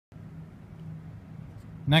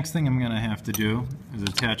Next thing I'm going to have to do is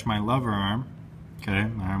attach my lever arm, okay,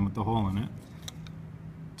 my arm with the hole in it,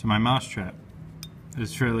 to my mouse trap.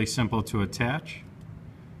 It's fairly simple to attach,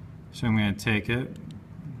 so I'm going to take it,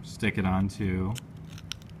 stick it onto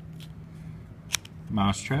the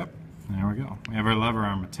mouse trap. There we go. We have our lever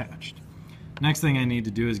arm attached. Next thing I need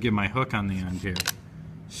to do is get my hook on the end here.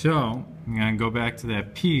 So I'm going to go back to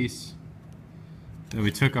that piece that we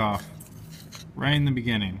took off right in the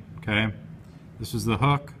beginning, okay? This was the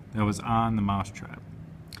hook that was on the mouse trap.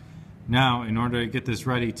 Now, in order to get this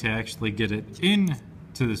ready to actually get it into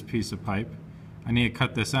this piece of pipe, I need to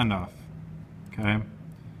cut this end off, okay?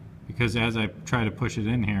 Because as I try to push it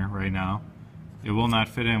in here right now, it will not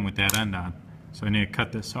fit in with that end on. So I need to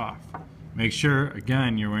cut this off. Make sure,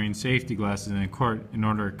 again, you're wearing safety glasses in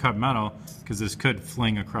order to cut metal, because this could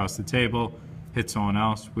fling across the table, hit someone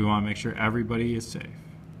else. We want to make sure everybody is safe.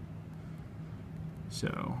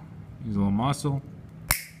 So, use a little muscle,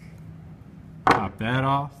 pop that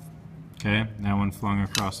off. Okay, that one flung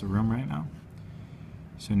across the room right now.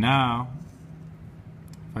 So now,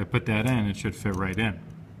 if I put that in, it should fit right in.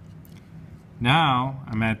 Now,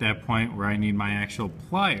 I'm at that point where I need my actual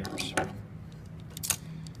pliers.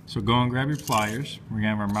 So go and grab your pliers. We're going to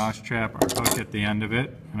have our mouse trap, our hook at the end of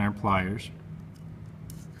it, and our pliers.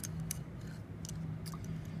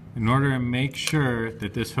 In order to make sure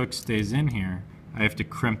that this hook stays in here, I have to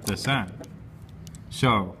crimp this end.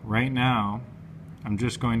 So right now, I'm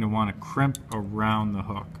just going to want to crimp around the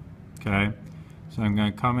hook, okay? So I'm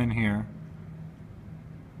going to come in here,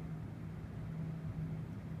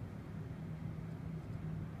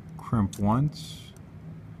 crimp once,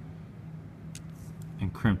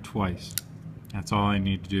 and crimp twice. That's all I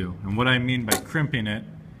need to do. And what I mean by crimping it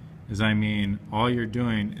is I mean all you're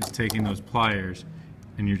doing is taking those pliers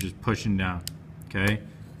and you're just pushing down, okay?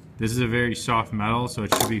 This is a very soft metal, so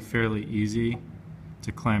it should be fairly easy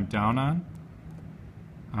to clamp down on.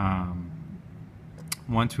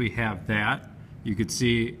 Once we have that, you could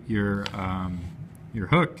see your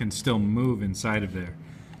hook can still move inside of there.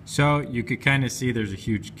 So you could kind of see there's a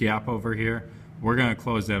huge gap over here. We're going to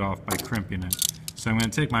close that off by crimping it. So I'm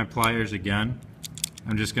going to take my pliers again.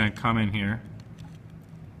 I'm just going to come in here,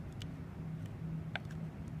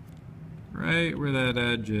 right where that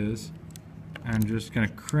edge is. I'm just going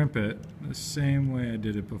to crimp it the same way I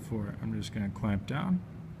did it before. I'm just going to clamp down.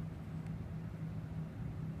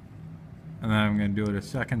 And then I'm going to do it a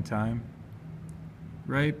second time,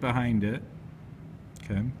 right behind it.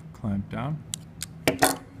 Okay, clamp down.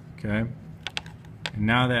 Okay, and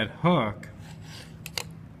now that hook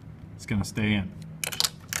is going to stay in.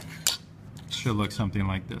 It should look something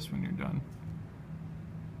like this when you're done.